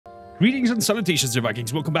Greetings and salutations, dear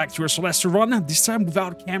Vikings. Welcome back to our Solasta run. This time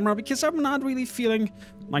without camera, because I'm not really feeling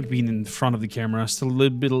like being in front of the camera. Still a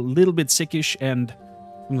little bit sickish, and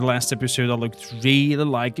from the last episode, I looked really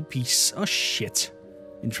like a piece of shit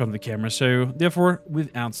in front of the camera. So, therefore,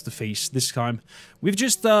 without the face this time. We've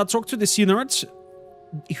just talked to the Synod,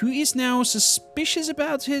 who is now suspicious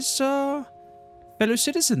about his fellow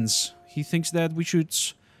citizens. He thinks that we should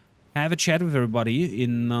have a chat with everybody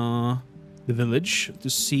in the village to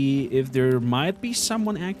see if there might be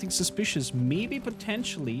someone acting suspicious. Maybe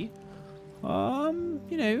potentially,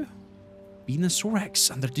 you know, being a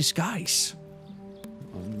Sorax under disguise.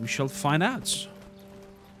 We shall find out.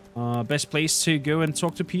 Best place to go and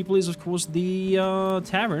talk to people is, of course, the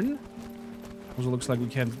tavern. Also looks like we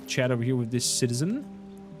can chat over here with this citizen.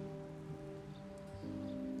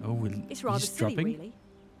 Oh, it's rather he's silly, dropping. really.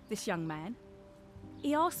 This young man.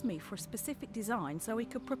 He asked me for a specific design so he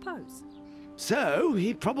could propose. So,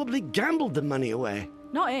 he probably gambled the money away.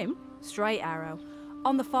 Not him. Straight arrow.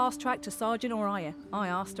 On the fast track to Sergeant Oriah. I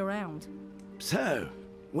asked around. So,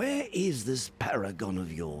 where is this paragon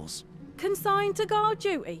of yours? Consigned to guard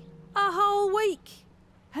duty. A whole week.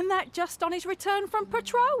 And that just on his return from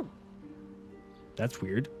patrol. That's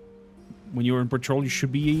weird. When you're in patrol, you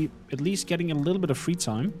should be at least getting a little bit of free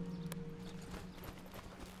time.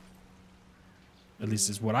 At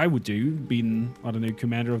least is what I would do, being, I don't know,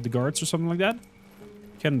 commander of the guards or something like that.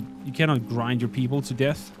 You cannot grind your people to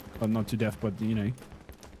death. Well, not to death, but, you know,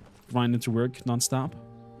 grind them to work non-stop.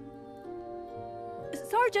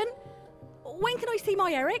 Sergeant, when can I see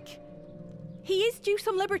my Eric? He is due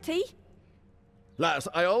some liberty. Lass,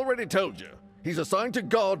 I already told you. He's assigned to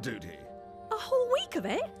guard duty. A whole week of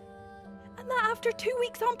it? And that after 2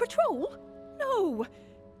 weeks on patrol? No,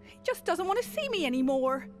 he just doesn't want to see me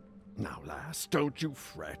anymore. Now, lass, don't you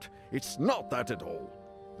fret. It's not that at all.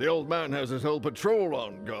 The old man has his whole patrol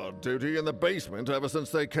on guard duty in the basement ever since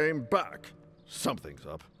they came back. Something's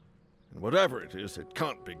up. And whatever it is, it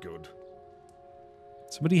can't be good.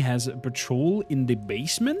 Somebody has a patrol in the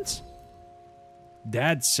basement?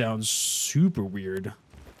 That sounds super weird.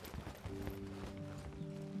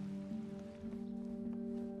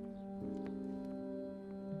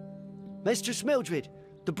 Mistress Mildred,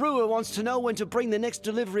 the brewer wants to know when to bring the next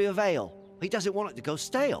delivery of ale. He doesn't want it to go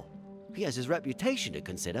stale. He has his reputation to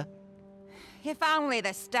consider. If only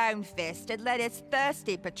the Stone-Fist had let his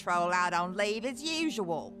thirsty patrol out on leave as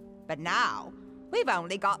usual. But now, we've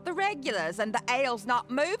only got the regulars and the ale's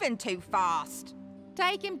not moving too fast.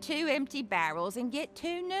 Take him 2 empty barrels and get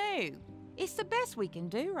 2 new. It's the best we can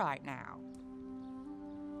do right now.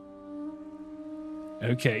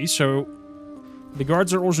 Okay, so the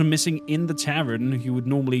guards are also missing in the tavern. You would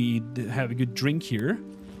normally have a good drink here,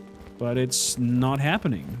 but it's not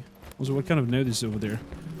happening. Also, what kind of note is over there?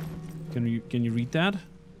 Can you read that?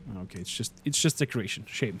 Okay, it's just decoration.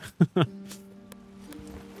 Shame.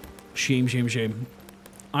 Shame.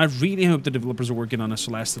 I really hope the developers are working on a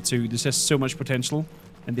Solasta 2. This has so much potential,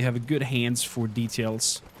 and they have a good hands for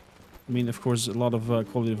details. I mean, of course, a lot of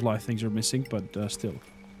quality of life things are missing, but still.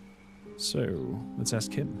 So, let's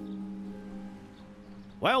ask him.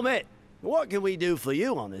 Well, mate, what can we do for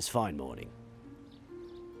you on this fine morning?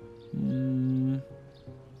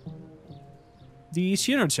 The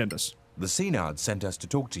Synod sent us. The Synod sent us to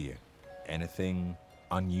talk to you. Anything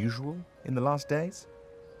unusual in the last days?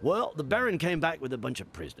 Well, the Baron came back with a bunch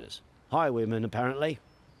of prisoners. Highwaymen, apparently.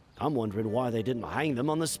 I'm wondering why they didn't hang them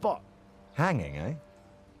on the spot. Hanging, eh?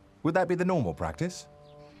 Would that be the normal practice?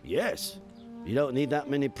 Yes. You don't need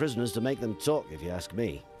that many prisoners to make them talk, if you ask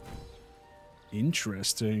me.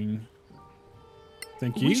 Interesting.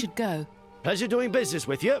 Thank you. We should go. Pleasure doing business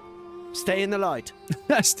with you. Stay in the light.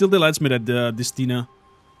 Still delights me that Dustina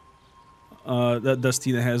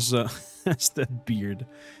has that beard.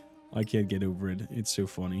 I can't get over it. It's so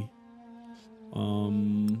funny.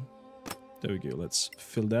 There we go. Let's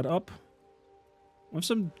fill that up. We have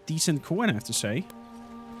some decent coin, I have to say.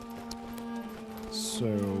 So,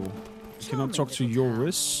 we cannot talk to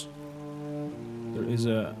Joris. There is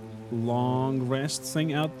a long rest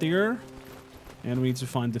thing out there. And we need to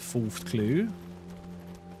find the 4th clue.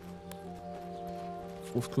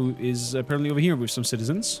 4th clue is apparently over here with some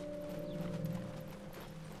citizens.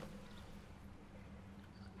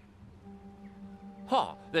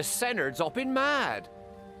 Ha! The Senard's hopping mad.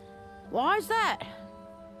 Why's that?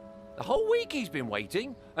 The whole week he's been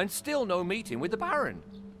waiting, and still no meeting with the Baron.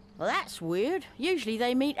 Well, that's weird. Usually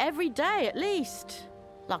they meet every day at least.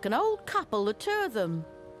 Like an old couple, the 2 of them.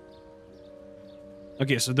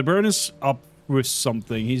 Okay, so the Baron is up with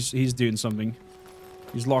something. He's doing something.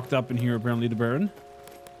 He's locked up in here, apparently, the Baron.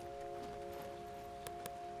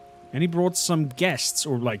 And he brought some guests,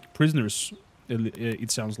 or like prisoners,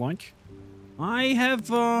 it sounds like. I have,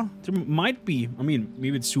 there might be, I mean,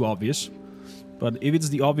 maybe it's too obvious. But if it's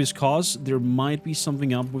the obvious cause, there might be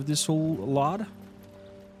something up with this whole lot.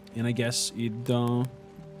 And I guess it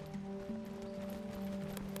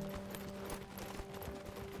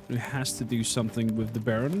has to do something with the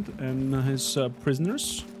Baron and his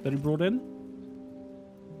prisoners that he brought in.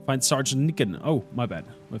 Find Sergeant Nicken. Oh, my bad.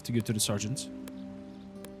 We have to go to the sergeant.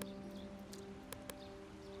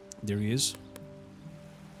 There he is.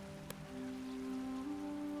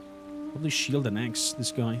 Probably shield and axe,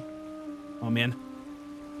 this guy. Oh, man.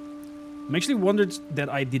 I'm actually wondered that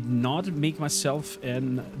I did not make myself a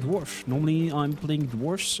dwarf. Normally, I'm playing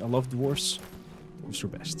dwarves. I love dwarves. Dwarves are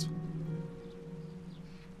best.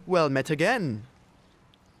 Well met again.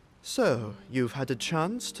 So, you've had a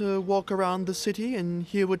chance to walk around the city and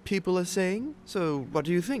hear what people are saying? So, what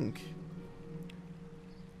do you think?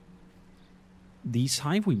 These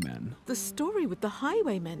highwaymen. The story with the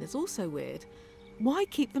highwaymen is also weird. Why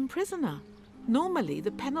keep them prisoner? Normally,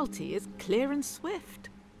 the penalty is clear and swift.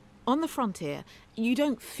 On the frontier, you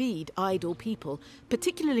don't feed idle people,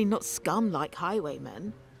 particularly not scum like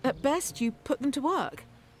highwaymen. At best, you put them to work.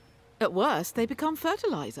 At worst, they become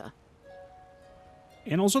fertilizer.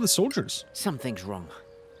 And also the soldiers. Something's wrong.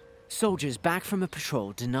 Soldiers back from a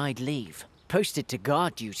patrol denied leave, posted to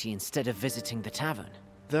guard duty instead of visiting the tavern.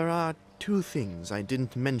 There are two things I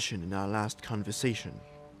didn't mention in our last conversation.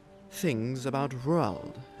 Things about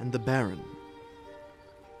Roald and the Baron.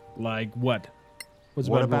 Like what?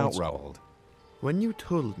 What about Roald? When you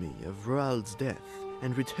told me of Roald's death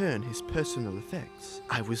and returned his personal effects,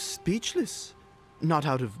 I was speechless. Not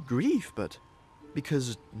out of grief, but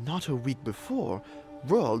because not a week before,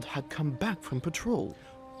 Roald had come back from patrol.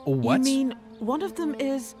 Oh, what? You mean one of them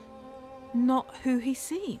is not who he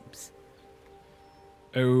seems?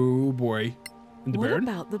 Oh boy. And the what Baron?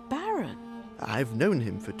 about the Baron? I've known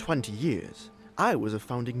him for 20 years. I was a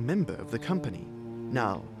founding member of the company.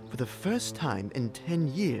 Now, for the first time in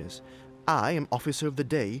 10 years, I am Officer of the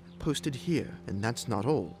Day posted here, and that's not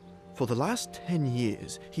all. For the last 10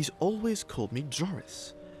 years, he's always called me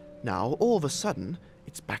Joris. Now, all of a sudden,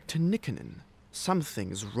 it's back to Nickenen.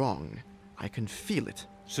 Something's wrong. I can feel it.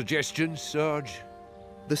 Suggestions, Sarge?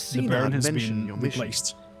 The scene Baron has mentioned been your mission.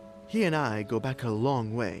 replaced. He and I go back a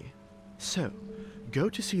long way. So, go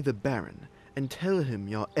to see the Baron and tell him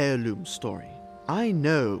your heirloom story. I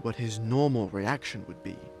know what his normal reaction would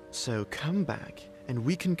be. So come back and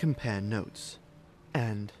we can compare notes.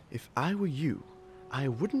 And if I were you, I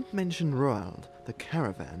wouldn't mention Roald, the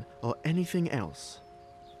caravan, or anything else.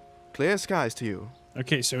 Clear skies to you.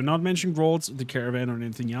 Okay, so not mentioning Roald, the caravan, or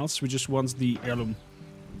anything else. We just want the heirloom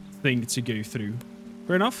thing to go through.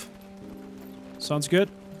 Fair enough. Sounds good.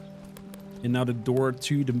 And now the door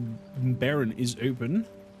to the Baron is open.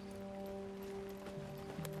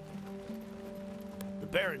 The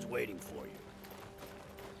Baron's waiting for you.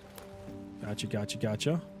 Gotcha, gotcha,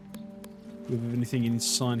 gotcha. Do we have anything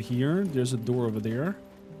inside here? There's a door over there.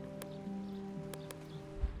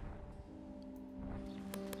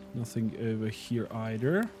 Nothing over here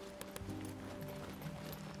either.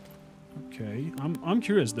 Okay, I'm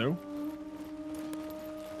curious though.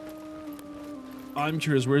 I'm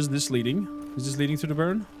curious, where is this leading? Is this leading to the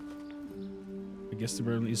Baron? I guess the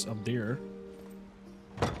Baron is up there.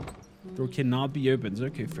 Door cannot be opened.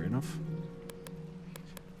 Okay, fair enough.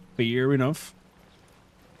 Fair enough.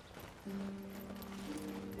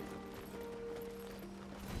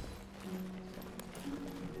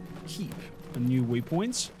 Keep a new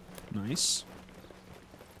waypoint. Nice.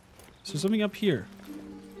 So something up here.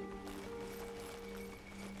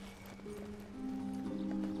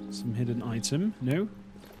 Some hidden item. No.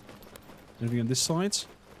 Anything on this side?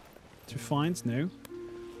 To find? No.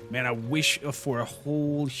 Man, I wish for a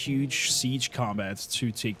whole huge siege combat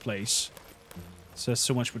to take place. So there's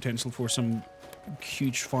so much potential for some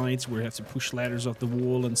huge fights where you have to push ladders off the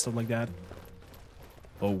wall and stuff like that.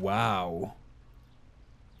 Oh, wow.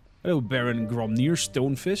 Hello, Baron Gromnir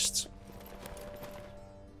Stonefist.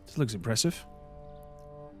 This looks impressive.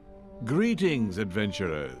 Greetings,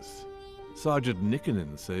 adventurers. Sergeant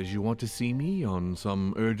Nickenen says you want to see me on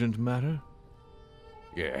some urgent matter?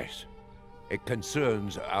 Yes. It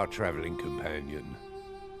concerns our traveling companion,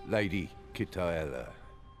 Lady Kitaela.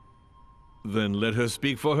 Then let her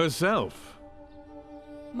speak for herself.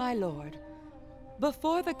 My lord,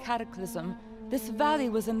 before the cataclysm, this valley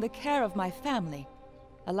was in the care of my family.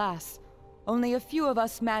 Alas, only a few of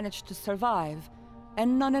us managed to survive,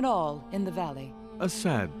 and none at all in the valley. A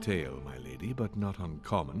sad tale, my lady, but not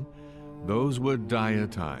uncommon. Those were dire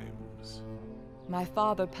times. My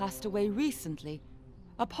father passed away recently.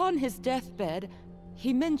 Upon his deathbed,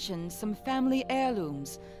 he mentioned some family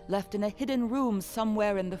heirlooms left in a hidden room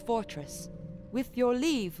somewhere in the fortress. With your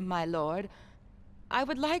leave, my lord, I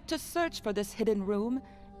would like to search for this hidden room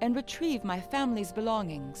and retrieve my family's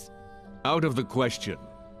belongings. Out of the question.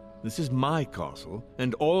 This is my castle,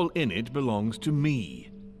 and all in it belongs to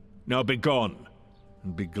me. Now begone,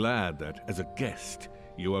 and be glad that, as a guest,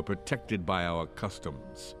 you are protected by our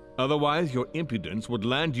customs. Otherwise, your impudence would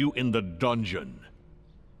land you in the dungeon.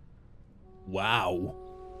 Wow.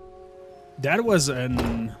 That was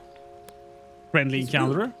an friendly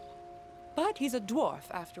encounter. But he's a dwarf,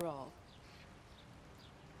 after all.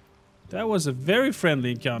 That was a very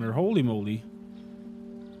friendly encounter. Holy moly.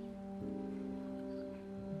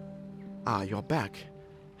 Ah, you're back.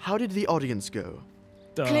 How did the audience go?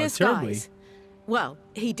 Clear terribly. skies. Well,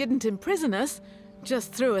 he didn't imprison us,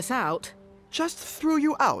 just threw us out. Just threw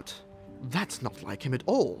you out? That's not like him at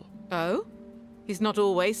all. Oh? He's not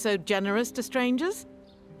always so generous to strangers?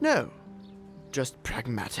 No. Just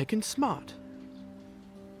pragmatic and smart.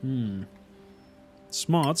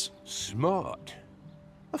 Smart? Smart?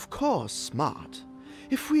 Of course, smart.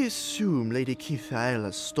 If we assume Lady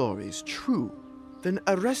Kithaela's story is true, then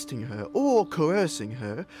arresting her or coercing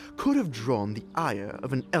her could have drawn the ire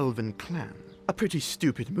of an elven clan. A pretty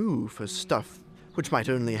stupid move for stuff which might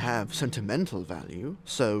only have sentimental value,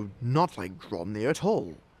 so not like Gromnir at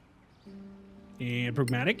all. And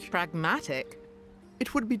pragmatic? Pragmatic?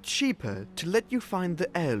 It would be cheaper to let you find the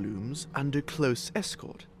heirlooms under close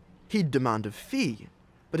escort. He'd demand a fee,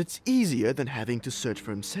 but it's easier than having to search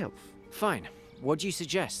for himself. Fine. What do you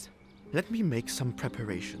suggest? Let me make some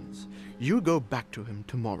preparations. You go back to him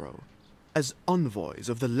tomorrow, as envoys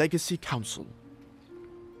of the Legacy Council.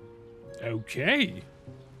 Okay.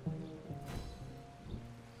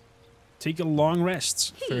 Take a long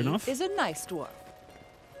rest. Fair enough. He is a nice dwarf.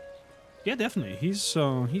 Yeah, definitely.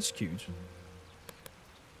 He's cute.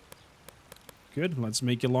 Good. Let's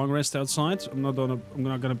make a long rest outside. I'm not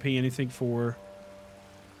gonna pay anything for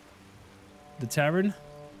the tavern.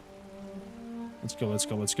 Let's go. Let's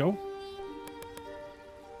go. Let's go.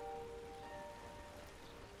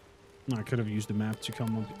 No, I could have used the map to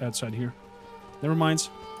come outside here. Never mind.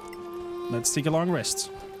 Let's take a long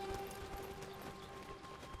rest.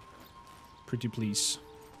 Pretty please.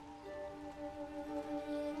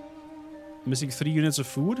 Missing 3 units of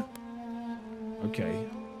food. Okay.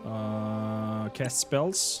 Cast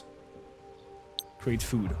spells. Create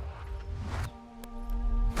food.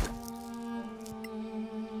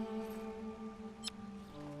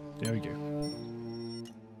 There we go.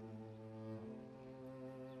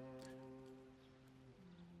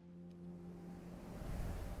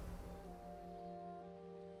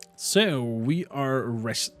 So, we are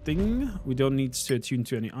resting. We don't need to attune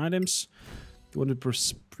to any items. Do you want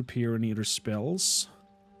to prepare any other spells?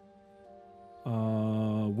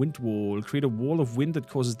 Wind wall. Create a wall of wind that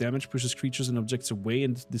causes damage, pushes creatures and objects away,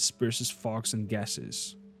 and disperses fogs and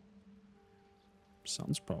gases.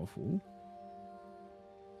 Sounds powerful.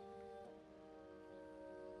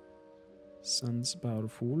 Sounds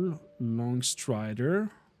powerful. Long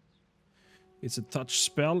Strider. It's a touch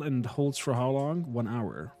spell and holds for how long? 1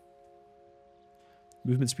 hour.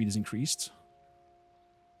 Movement speed is increased.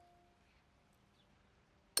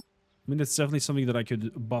 I mean, that's definitely something that I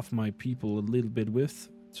could buff my people a little bit with,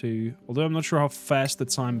 too. Although I'm not sure how fast the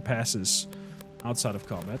time passes outside of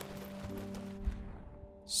combat.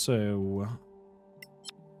 So,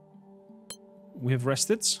 we have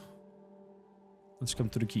rested. Let's come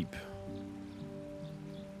to the keep.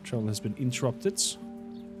 Travel has been interrupted.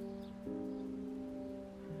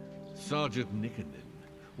 Sergeant Nickenen,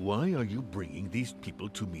 why are you bringing these people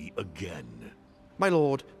to me again? My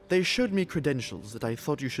lord, they showed me credentials that I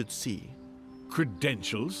thought you should see.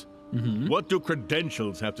 Credentials? What do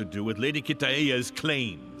credentials have to do with Lady Kithaela's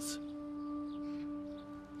claims?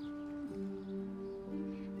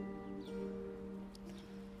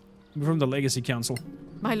 We're from the Legacy Council.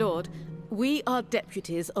 My lord, we are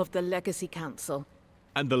deputies of the Legacy Council.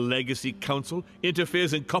 And the Legacy Council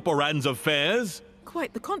interferes in Copperan's affairs?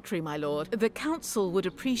 Quite the contrary, my lord. The Council would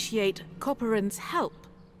appreciate Copperan's help.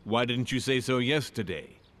 Why didn't you say so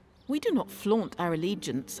yesterday? We do not flaunt our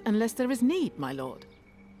allegiance unless there is need, my lord.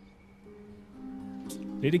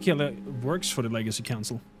 Lady Kithaela works for the Legacy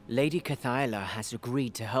Council. Lady Kithaela has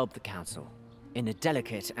agreed to help the Council in a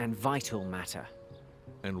delicate and vital matter.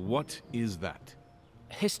 And what is that?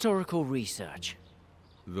 Historical research.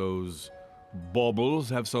 Those baubles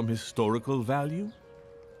have some historical value?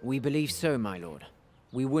 We believe so, my lord.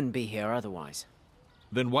 We wouldn't be here otherwise.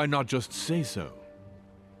 Then why not just say so?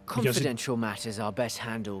 Confidential matters are best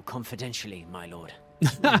handled confidentially, my lord.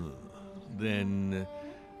 Then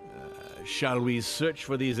Shall we search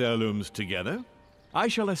for these heirlooms together? I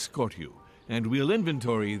shall escort you, and we'll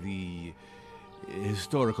inventory the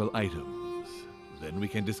historical items. Then we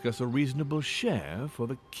can discuss a reasonable share for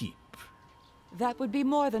the keep. That would be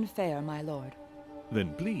more than fair, my lord.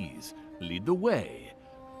 Then please, lead the way.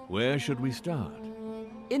 Where should we start?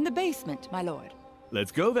 In the basement, my lord.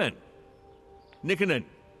 Let's go then. Nicanen,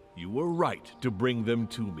 you were right to bring them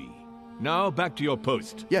to me. Now back to your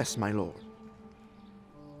post. Yes, my lord.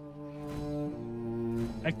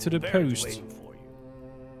 Back to the post.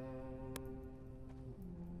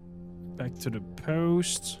 Back to the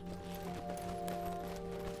post.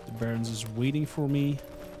 The Baron's is waiting for me.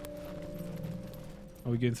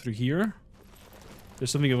 Are we going through here?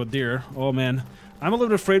 There's something over there. Oh man. I'm a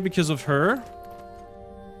little afraid because of her.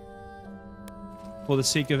 For the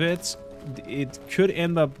sake of it, it could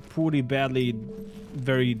end up pretty badly,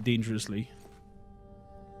 very dangerously.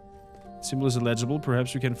 Symbol is illegible.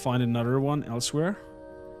 Perhaps we can find another one elsewhere.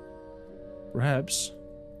 Perhaps.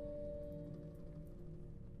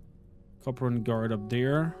 Copper and guard up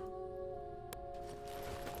there.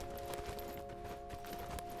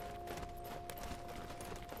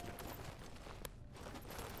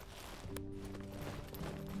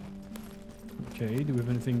 Okay, do we have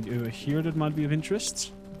anything over here that might be of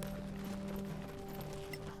interest?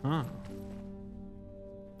 Huh.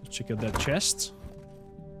 Let's check out that chest.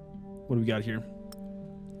 What do we got here?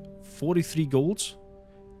 43 gold.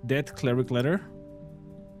 Dead cleric letter.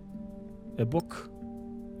 A book.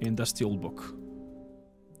 And that's the old book.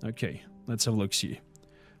 Okay, let's have a look-see.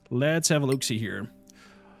 Let's have a look-see here.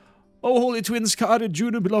 O holy twins, guarded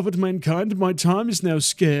Juno, beloved mankind, my time is now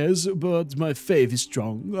scarce, but my faith is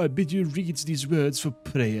strong. I bid you read these words for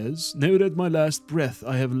prayers. Know that my last breath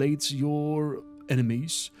I have laid your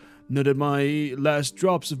enemies. Know that my last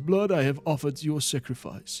drops of blood I have offered your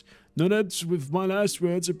sacrifice. Know that with my last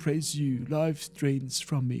words I praise you. Life drains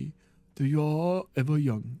from me. Though you are ever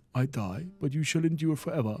young, I die, but you shall endure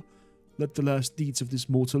forever. Let the last deeds of this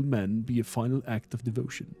mortal man be a final act of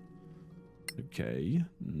devotion. Okay.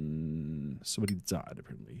 Somebody died,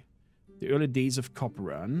 apparently. The early days of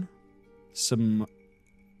Copperan. Some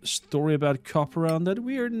story about Copperan that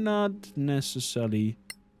we are not necessarily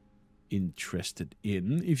interested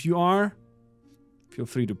in. If you are, feel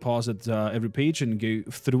free to pause at every page and go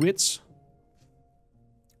through it.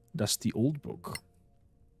 That's the old book.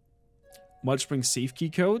 Wildspring safe key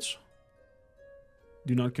code.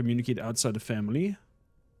 Do not communicate outside the family.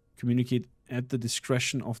 Communicate at the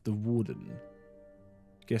discretion of the warden.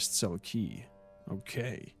 Guest cell key.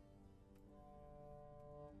 Okay.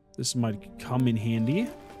 This might come in handy.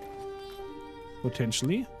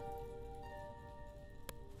 Potentially.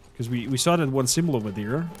 Because we saw that one symbol over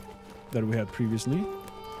there that we had previously.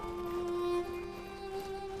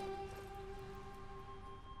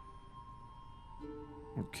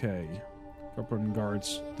 Okay. Copper and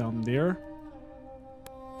guards down there.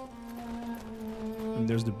 And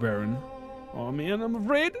there's the Baron. Oh man, I'm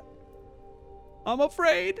afraid. I'm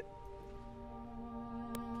afraid.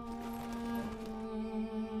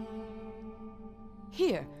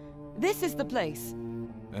 Here. This is the place.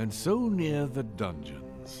 And so near the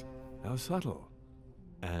dungeons. How subtle.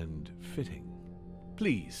 And fitting.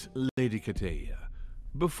 Please, Lady Kateya,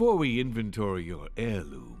 before we inventory your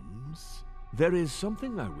heirlooms, there is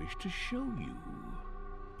something I wish to show you.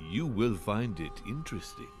 You will find it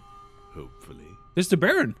interesting, hopefully. It's the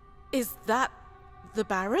Baron. Is that the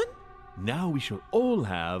Baron? Now we shall all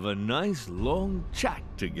have a nice long chat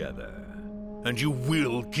together. And you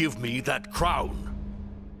will give me that crown.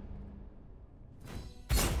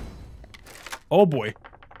 Oh boy.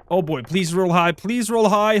 Oh boy, please roll high. Please roll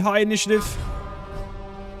high. High initiative.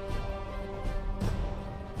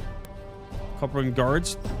 Copper and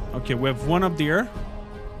guards. Okay, we have one up there.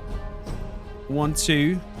 1,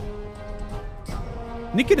 2.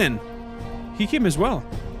 Nicanen. He came as well.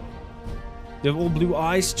 They have all blue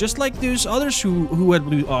eyes, just like those others who had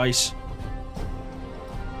blue eyes.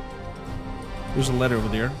 There's a letter over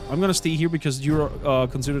there. I'm gonna stay here because you're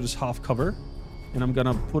considered as half cover. And I'm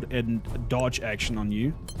gonna put a dodge action on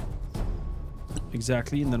you.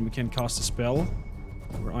 Exactly, and then we can cast a spell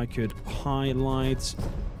where I could highlight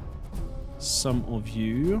some of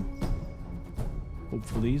you.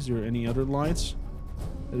 Hopefully, is there any other lights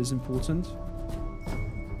that is important?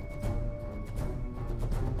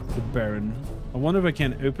 The Baron. I wonder if I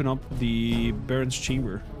can open up the Baron's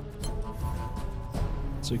chamber.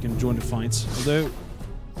 So he can join the fights. Although,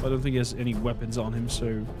 I don't think he has any weapons on him,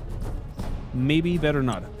 so... maybe better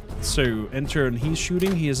not. So, enter and he's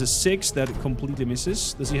shooting. He has a 6 that completely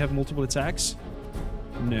misses. Does he have multiple attacks?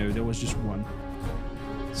 No, there was just one.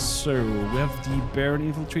 So, we have the Baron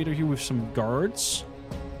Infiltrator here with some guards.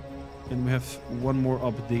 And we have one more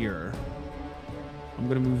up there. I'm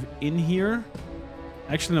gonna move in here.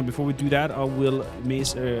 Actually, no, before we do that, I will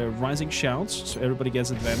mace Rising Shouts, so everybody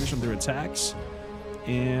gets advantage on their attacks.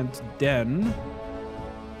 And then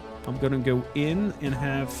I'm gonna go in and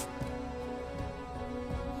have...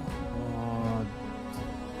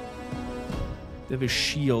 they have a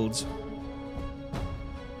shield.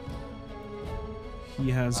 He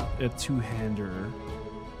has a two-hander.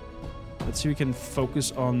 Let's see if we can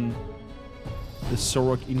focus on the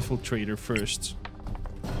Sorok Infiltrator first.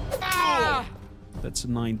 That's a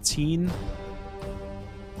 19.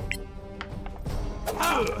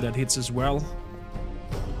 That hits as well.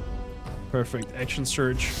 Perfect. Action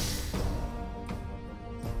Surge.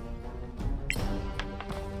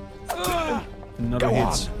 Another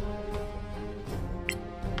hit.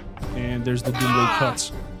 And there's the Doomblade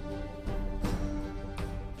Cut.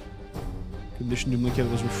 Condition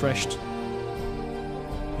Doomblade was refreshed.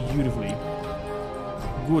 Beautifully.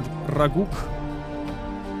 Good. Raguk.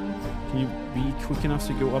 Can you be quick enough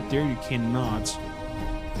to go up there? You cannot.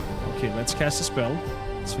 Okay, let's cast a spell.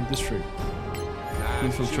 Let's think this through.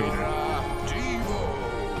 Infiltrator.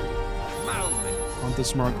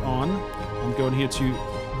 Hunter's Mark on. I'm going here to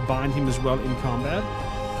bind him as well in combat.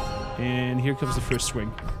 And here comes the first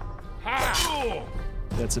swing.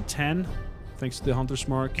 That's a 10. Thanks to the Hunter's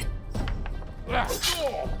Mark.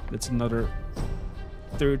 That's another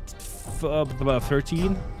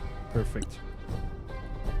 13. Perfect.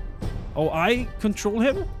 Oh, I control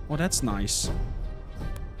him? Oh, that's nice.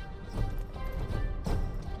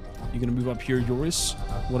 You're gonna move up here, Yoris.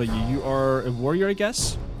 What are you? You are a warrior, I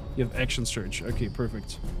guess? You have Action Surge. Okay,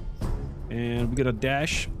 perfect. And we're gonna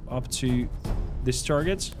dash up to this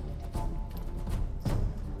target.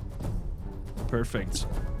 Perfect.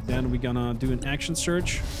 Then we're gonna do an Action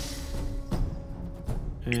Surge.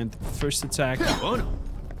 And first attack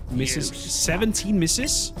misses. 17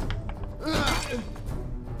 misses?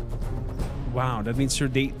 Wow, that means your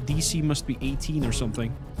DC must be 18 or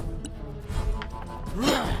something.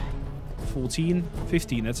 14,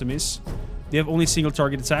 15, that's a miss. They have only single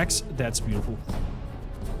target attacks. That's beautiful.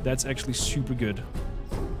 That's actually super good.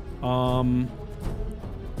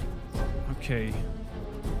 Okay.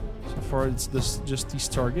 So far it's just these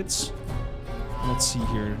targets. Let's see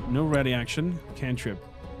here. No ready action. Cantrip.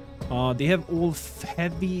 They have all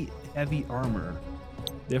heavy armor.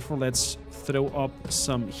 Therefore, let's throw up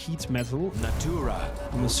some heat metal. Natura.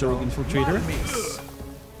 On the Sorok Infiltrator.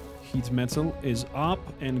 Heat metal is up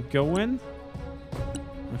and going.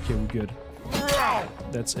 Okay, we're good.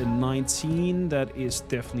 That's a 19. That is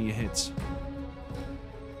definitely a hit.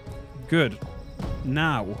 Good.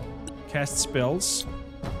 Now, cast spells.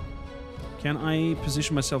 Can I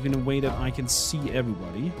position myself in a way that I can see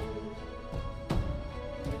everybody?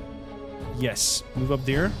 Yes. Move up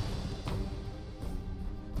there.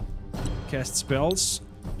 Cast spells.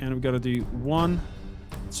 And we've got to do 1,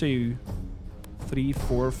 2, 3,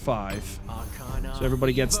 4, 5. So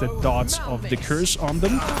everybody gets the dots of the curse on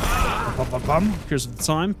them. Curse of the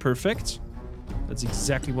time. Perfect. That's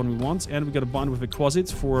exactly what we want. And we got to bind with a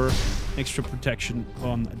Quasit for extra protection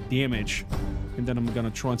on damage. And then I'm going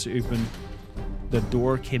to try to open... The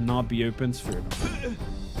door cannot be opened. Fair enough.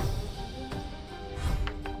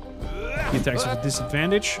 He attacks with a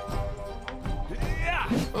disadvantage.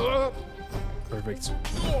 Perfect.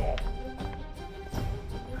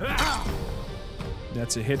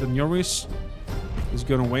 That's a hit on Yoris. He's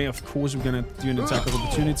going away. Of course, we're going to do an attack of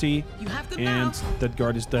opportunity. And that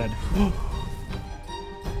guard is dead.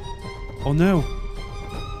 Oh no.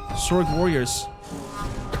 Sorok warriors.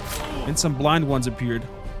 And some blind ones appeared.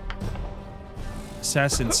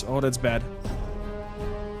 Assassins. Oh, that's bad.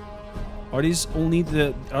 Are these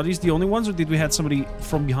the only ones, or did we have somebody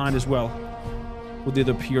from behind as well? Who did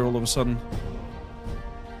appear all of a sudden?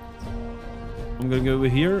 I'm gonna go over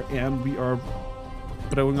here, and we are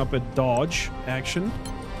throwing up a dodge action.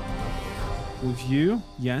 With you,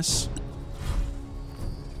 yes.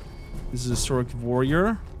 This is a Sorok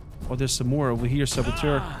warrior. Oh, there's some more over here,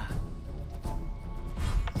 Saboteur.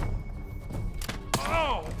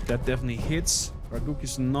 That definitely hits. Raguk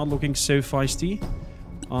is not looking so feisty.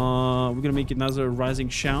 We're gonna make another Rising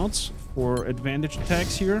Shout for advantage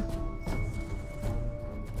attacks here.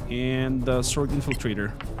 And Sorok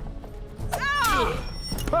Infiltrator.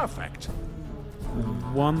 Perfect.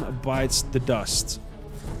 One bites the dust.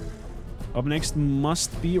 Up next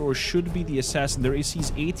must be or should be the Assassin. Their AC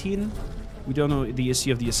is 18. We don't know the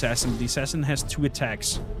AC of the Assassin. The Assassin has 2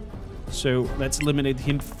 attacks. So let's eliminate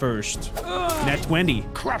him first. Nat 20.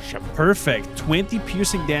 Crush him. Perfect. 20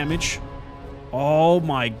 piercing damage. Oh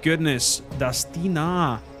my goodness.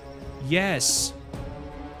 Dastina. Yes.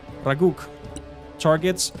 Raguk.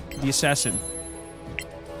 Targets the assassin.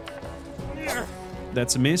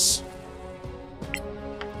 That's a miss.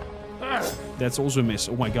 That's also a miss.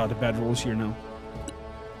 Oh my god, the bad rolls here now.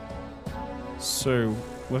 So,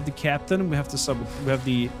 we have the captain, we have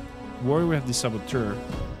the warrior, we have the saboteur.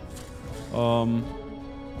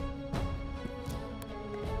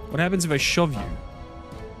 What happens if I shove you?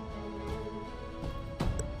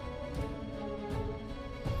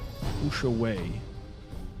 Push away.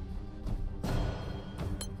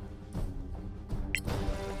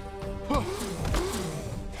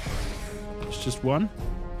 It's just one.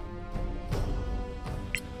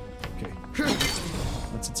 Okay.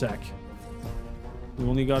 Let's attack. We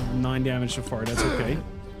only got 9 damage so far. That's okay.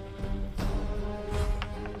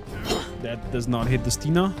 That does not hit the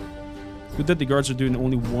Stina. Good that the guards are doing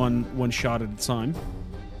only one shot at a time.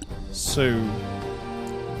 So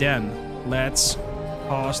then let's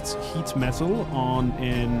cast Heat Metal on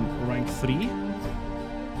in rank 3.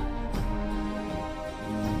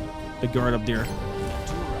 The guard up there.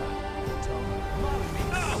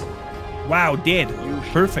 Wow, dead.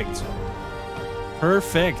 Perfect.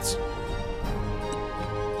 Perfect.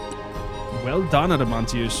 Well done,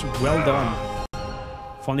 Adamantius. Well done.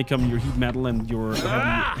 Finally come your heat metal and your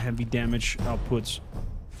heavy damage output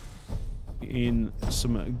in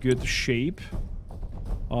some good shape.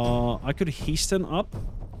 I could hasten up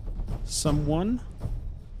someone.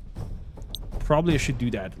 Probably I should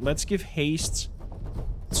do that. Let's give haste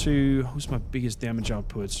to... Who's my biggest damage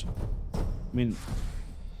output? I mean,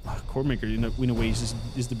 Coremaker in a way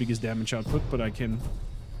is the biggest damage output, but I can...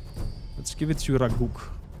 Let's give it to Raguk.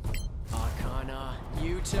 Arcana,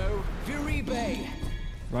 Yuto, Viribe.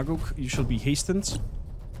 Raguk, you shall be hastened.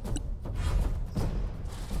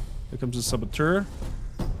 Here comes the saboteur.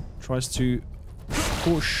 Tries to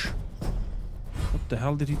push. What the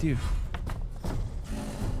hell did he do?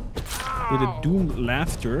 Did a Doom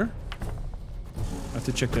Laughter. I have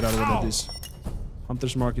to check that out what that is.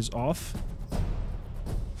 Hunter's Mark is off.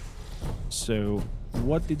 So,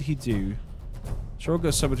 what did he do?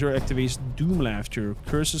 Shoroga Saboteur activates Doom Laughter.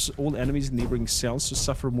 Curses all enemies in neighboring cells to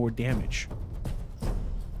suffer more damage.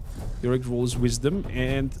 Yorick rolls Wisdom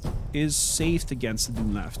and is saved against the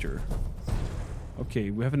Doom Laughter. Okay,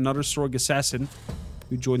 we have another Sorg Assassin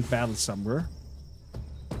who joined battle somewhere.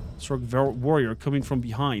 Sorg Warrior coming from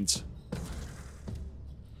behind.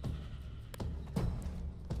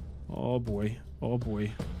 Oh boy. Oh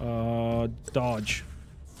boy. Dodge.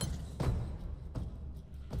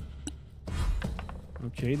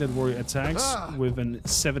 Okay, that warrior attacks with an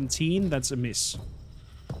 17. That's a miss.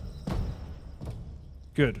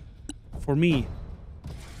 Good. For me,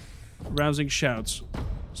 rousing shouts,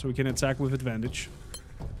 so we can attack with advantage.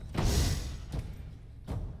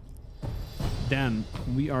 Then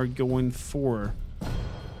we are going for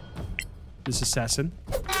this assassin.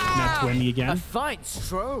 Nat 20 again. A fine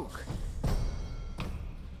stroke.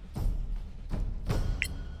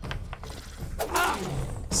 Ah!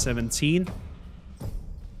 17.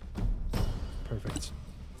 Perfect.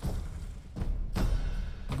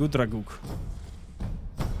 Good, Raguk.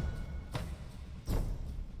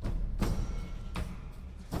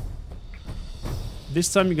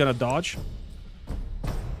 This time you're gonna dodge.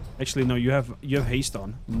 Actually, no, you have haste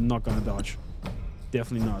on. Not gonna dodge.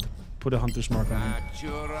 Definitely not. Put a hunter's mark on him.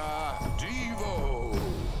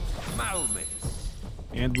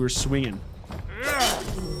 And we're swinging.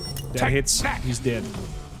 That hits. He's dead.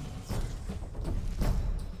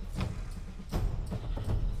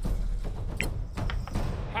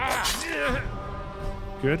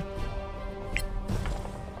 Good.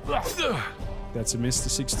 That's a miss to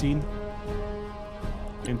 16.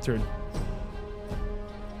 And turn.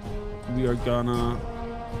 We are gonna...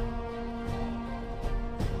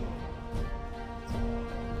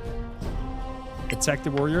 attack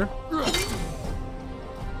the warrior.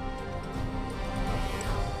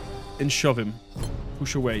 And shove him.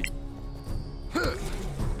 Push away.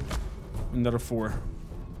 Another 4.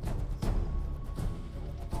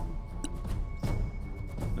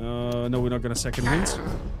 No, we're not gonna second wind.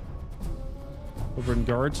 Over in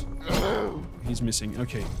guard. He's missing.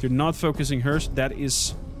 Okay, they're not focusing hers. That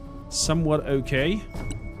is somewhat okay.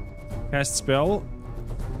 Cast spell.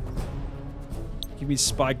 Give me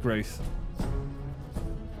spike growth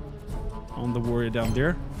on the warrior down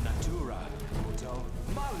there.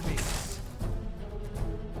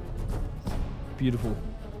 Beautiful.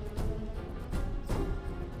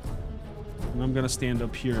 And I'm gonna stand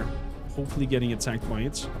up here, hopefully getting attacked by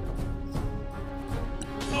it.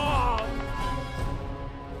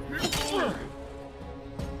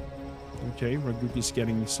 Okay, Raguk is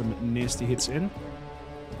getting some nasty hits in.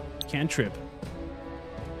 Cantrip.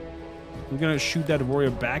 We're gonna shoot that warrior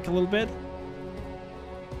back a little bit,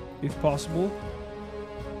 if possible.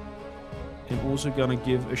 And also gonna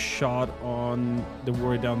give a shot on the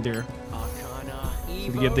warrior down there.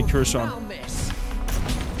 So to get the curse on.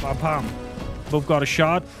 Bam, bam. Both got a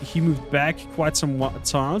shot. He moved back quite some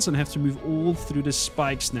tiles and have to move all through the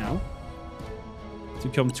spikes now to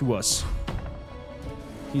come to us.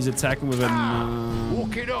 He's attacking with a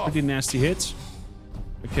pretty nasty hit.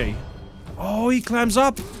 Okay. Oh, he climbs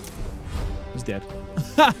up. He's dead.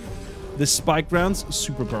 The spike rounds,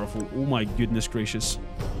 super powerful. Oh my goodness gracious.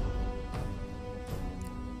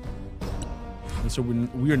 And so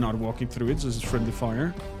we are not walking through it. This is friendly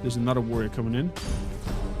fire. There's another warrior coming in.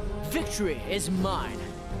 Victory is mine.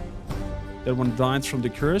 That one died from the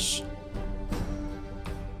curse.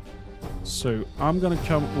 So I'm gonna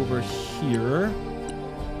come over here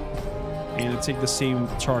and take the same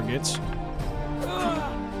target.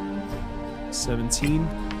 17.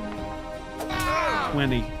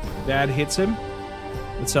 20. That hits him.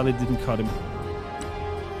 But sadly didn't cut him.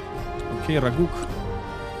 Okay, Raguk.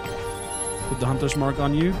 Put the hunter's mark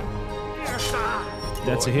on you.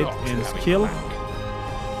 That's a hit and kill.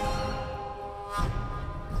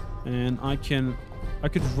 And I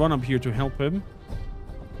could run up here to help him.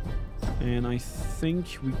 And I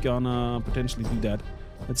think we're gonna potentially do that.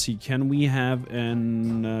 Let's see, can we have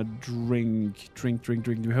an drink?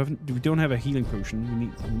 We don't have a healing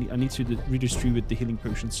potion. I need to redistribute the healing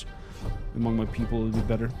potions among my people a little bit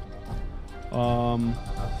better.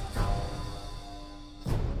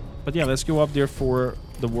 But yeah, let's go up there for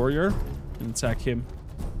the warrior and attack him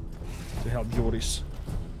to help Joris.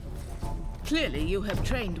 Clearly you have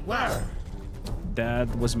trained well. That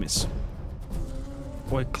was a miss.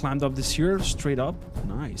 Boy, climbed up this here straight up.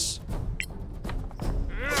 Nice.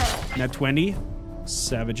 Nat 20.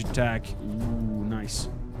 Savage attack. Ooh, nice.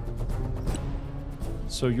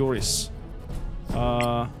 So Joris.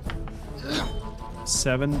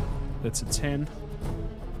 7. That's a 10.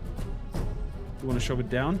 You want to shove it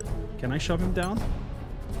down? Can I shove him down?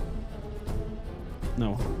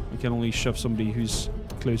 No. I can only shove somebody who's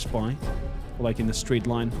close by. Like in a straight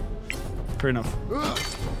line. Fair enough.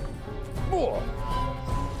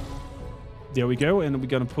 There we go. And we're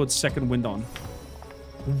gonna put second wind on.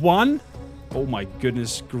 1. Oh my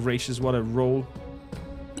goodness gracious, what a roll.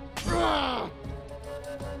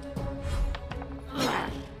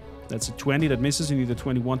 That's a 20. That misses. You need a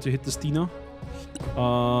 21 to hit the Stina.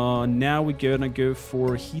 Now we're gonna go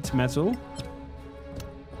for heat metal.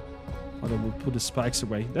 Oh, then we'll put the spikes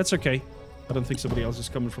away. That's okay. I don't think somebody else is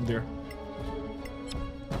coming from there.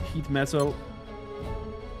 Heat metal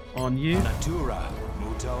on you. Natura,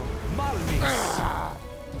 Muto, Malvis.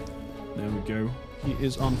 There we go. He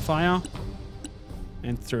is on fire.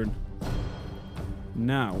 And turn.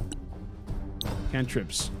 Now.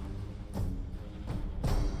 Cantrips.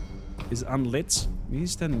 Is unlit.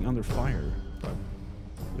 He's standing under fire. But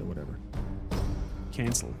yeah, whatever.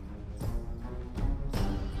 Cancel.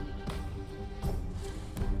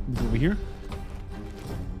 Move over here.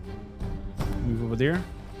 Move over there.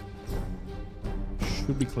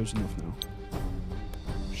 Should be close enough now.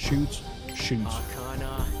 Shoot. Shoot.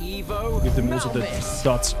 Arcana, Evo, Give them also the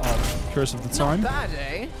dots of Curse of the Time. Not bad,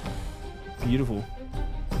 eh? Beautiful.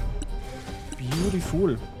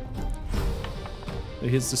 Beautiful. He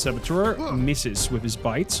hits the Saboteur. Misses with his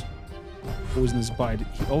bite. Poisonous bite.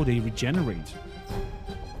 Oh, they regenerate.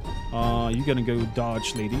 You're gonna go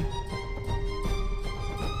dodge, lady.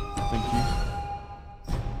 Thank you.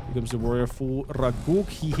 Here comes the warrior for Raguk.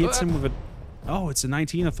 He hits him with a... Oh, it's a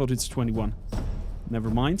 19. I thought it's a 21. Never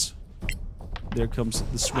mind. There comes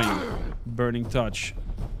the swing. Burning touch.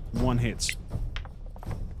 1 hit.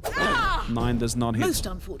 9 does not hit. Most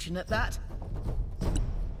unfortunate, that.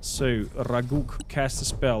 So, Raguk casts a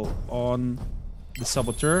spell on the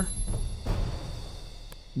Saboteur.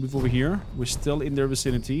 Move over here. We're still in their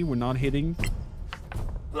vicinity. We're not hitting.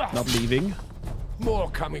 Not leaving. More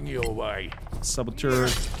coming your way. Saboteur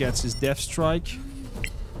gets his death strike.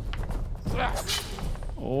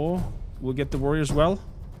 Oh, we'll get the warrior as well?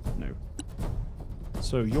 No.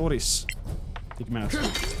 So, Joris. Take him out.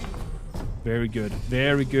 Very good.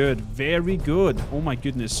 Very good. Very good. Oh my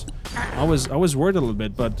goodness. I was worried a little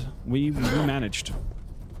bit, but we managed.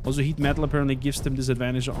 Also, heat metal apparently gives them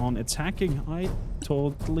disadvantage on attacking. I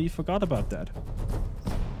totally forgot about that.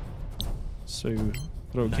 So,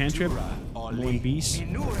 throw a cantrip. Annoying bees.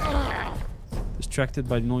 Distracted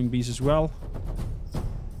by annoying bees as well.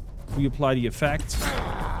 Reapply the effect.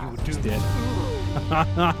 He's dead.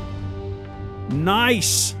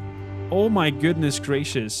 Nice! Oh my goodness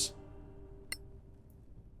gracious.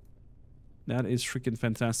 That is freaking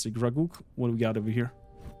fantastic. Raguk, what do we got over here?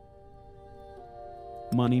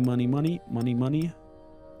 Money, money, money, money, money.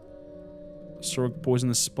 Sork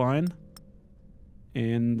Poisonous Spine.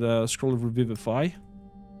 And Scroll of Revivify.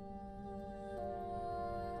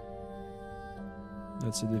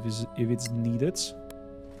 That's it if it's needed.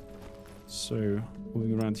 So,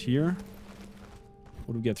 moving around here.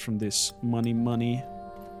 What do we get from this? Money, money.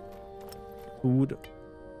 Food.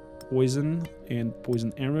 Poison. And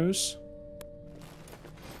poison arrows.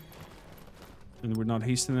 And we're not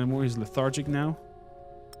hasting anymore. He's lethargic now.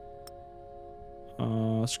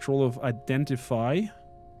 Scroll of Identify.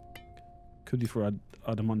 Could be for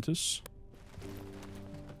Adamantus.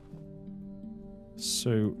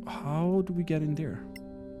 So, how do we get in there?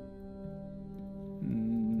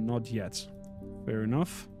 Not yet. Fair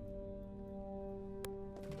enough.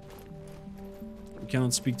 We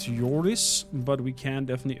cannot speak to Joris, but we can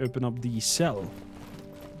definitely open up the cell.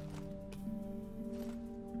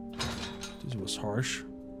 This was harsh.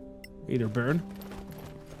 Hey there, Baron.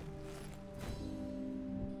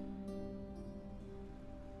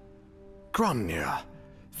 Gromnir,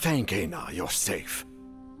 thank Einar you're safe.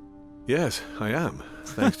 Yes, I am.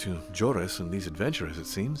 Thanks to Joris and these adventurers, it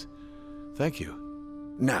seems. Thank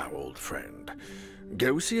you. Now, old friend,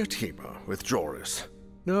 go see Atima with Joris.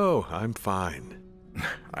 No, I'm fine.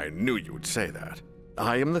 I knew you'd say that.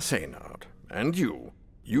 I am the Seynard, and you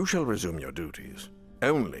shall resume your duties.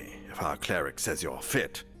 Only if our cleric says you're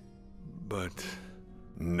fit. But...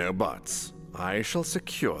 No buts. I shall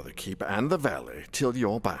secure the keep and the valley till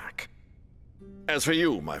you're back. As for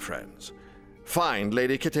you, my friends, find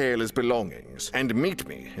Lady Kitaela's belongings and meet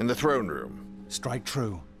me in the throne room. Strike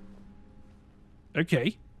true.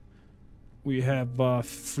 Okay. We have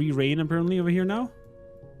free reign apparently over here now.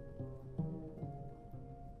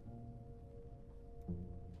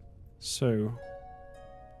 So...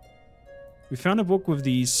 we found a book with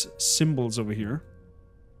these symbols over here.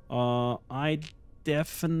 I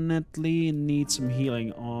definitely need some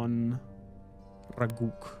healing on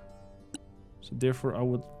Raguk. So therefore I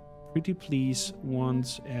would pretty please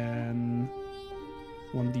want an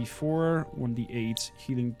 1d4, 1d8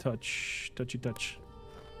 healing touch, touchy touch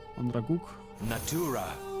on Raguk.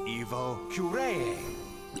 Natura, Evo, Cure.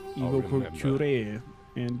 Evo Cure.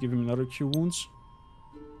 And give him another Cure Wounds.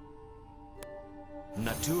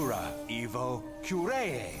 Natura, Evo, Cure.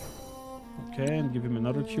 Okay, and give him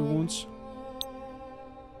another Cure Wounds.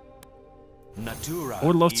 Natura, I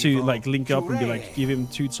would love to Evo, like link up and be Cure. like, give him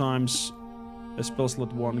 2 times a spell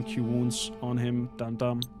slot 1 Cure Wounds on him. Dum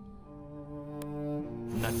dum.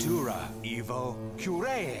 Natura, Evo, Cure.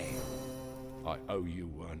 I owe you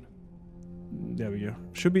one. There we go.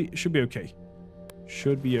 Should be okay.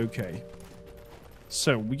 Should be okay.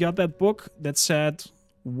 So we got that book that said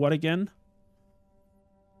what again?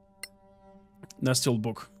 That's still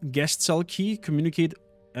book. Guest cell key. Communicate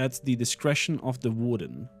at the discretion of the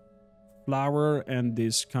warden. Flower and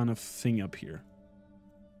this kind of thing up here.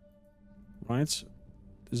 Right?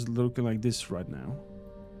 This is looking like this right now.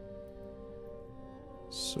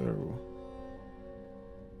 So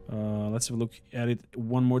let's have a look at it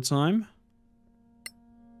one more time.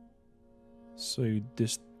 So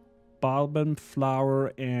this bottom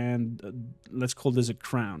flower and let's call this a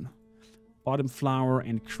crown. Bottom flower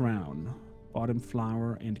and crown. Bottom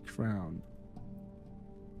flower and crown.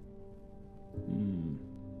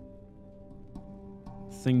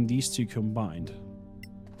 I think these two combined.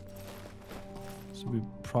 So we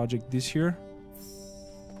project this here.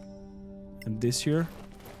 And this here.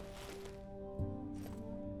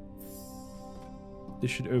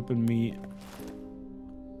 This should open me...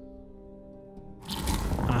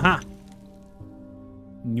 Aha!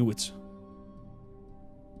 Knew it.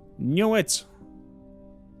 Knew it!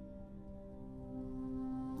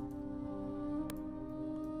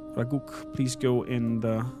 Raguk, please go and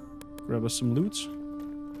grab us some loot.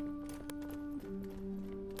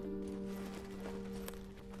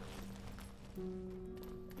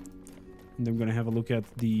 And then we're gonna have a look at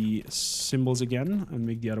the symbols again and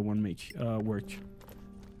make the other one work.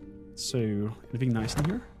 So, anything nice in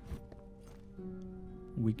here?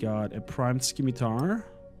 We got a primed scimitar,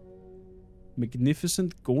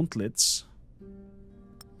 magnificent gauntlets.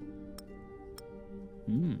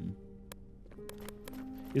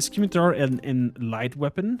 Is scimitar an light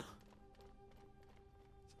weapon?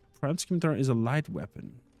 Primed scimitar is a light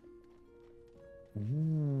weapon.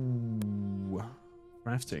 Ooh,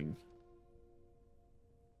 crafting.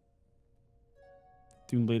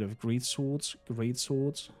 Dune blade of great swords, great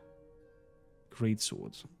swords. Great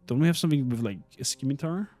swords. Don't we have something with like a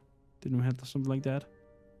scimitar? Didn't we have something like that?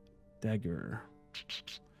 Dagger.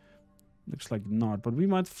 Looks like not, but we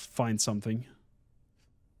might find something.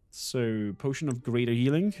 So, potion of greater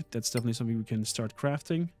healing. That's definitely something we can start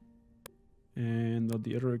crafting. And on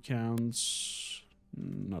the other accounts,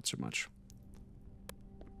 not so much.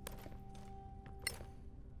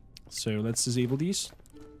 So, let's disable these.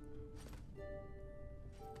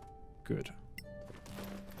 Good.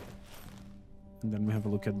 And then we have a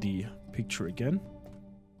look at the picture again.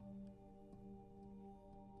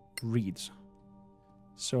 Read.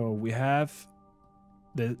 So we have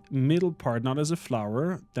the middle part not as a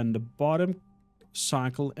flower, then the bottom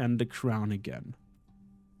cycle and the crown again.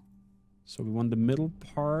 So we want the middle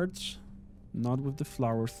part, not with the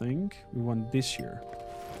flower thing. We want this here.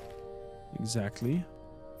 Exactly.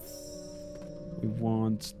 We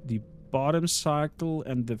want the bottom cycle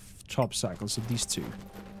and the top cycle, so these two.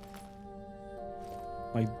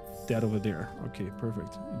 Like that over there. Okay,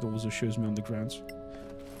 perfect. It also shows me on the grounds.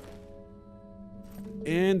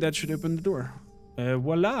 And that should open the door.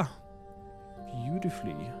 Voila!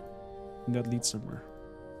 Beautifully. And that leads somewhere.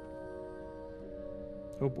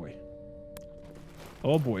 Oh boy.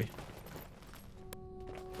 Oh boy.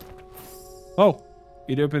 Oh!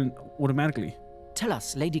 It opened automatically. Tell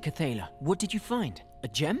us, Lady Cathala, what did you find? A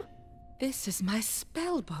gem? This is my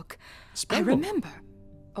spell book. Spell I book? remember.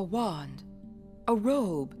 A wand, a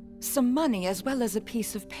robe, some money, as well as a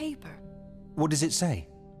piece of paper. What does it say?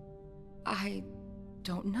 I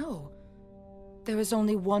don't know. There is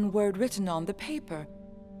only one word written on the paper.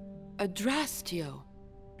 Adrastio.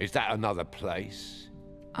 Is that another place?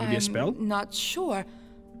 Maybe a spell? I'm not sure.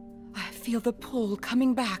 I feel the pull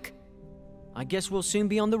coming back. I guess we'll soon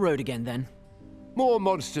be on the road again then. More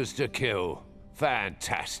monsters to kill.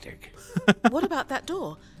 Fantastic. What about that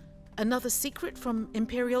door? Another secret from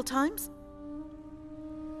Imperial times?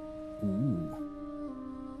 Ooh.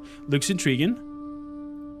 Looks intriguing.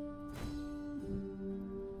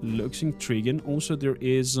 Looks intriguing. Also, there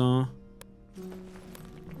is there's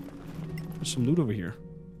some loot over here.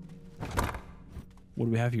 What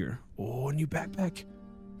do we have here? Oh, a new backpack.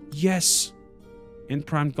 Yes. And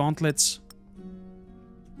primed gauntlets.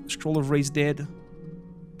 Scroll of Raised Dead.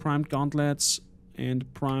 Primed gauntlets.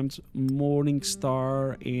 And primed Morning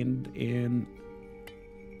Star. And an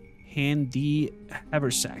handy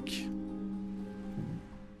haversack.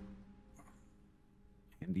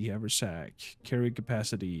 Handy haversack. Carry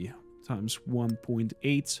capacity times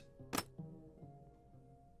 1.8.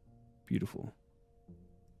 Beautiful.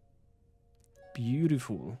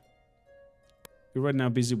 Beautiful. You're right now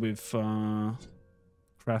busy with crafting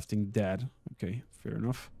that. Okay, fair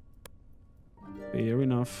enough. Fair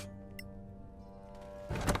enough.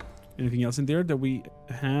 Anything else in there that we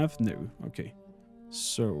have? No. Okay.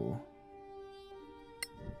 So.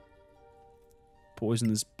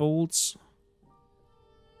 Poisonous bolts.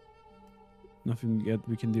 Nothing yet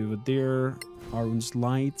we can do over there. Aaron's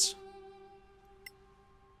light.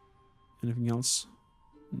 Anything else?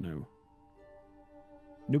 No.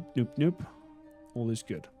 Nope, nope, nope. All is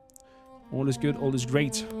good. All is good, all is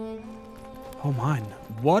great. Oh man,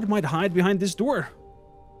 what might hide behind this door?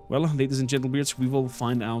 Well, ladies and gentlemen, we will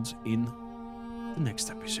find out in the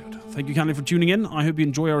next episode. Thank you kindly for tuning in. I hope you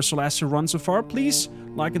enjoy our Solasta run so far. Please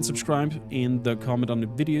like and subscribe and comment on the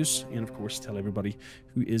videos. And of course, tell everybody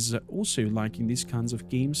who is also liking these kinds of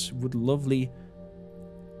games. Would love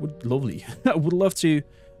to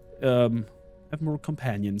have more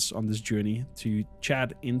companions on this journey to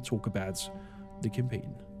chat and talk about the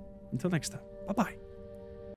campaign. Until next time, bye-bye.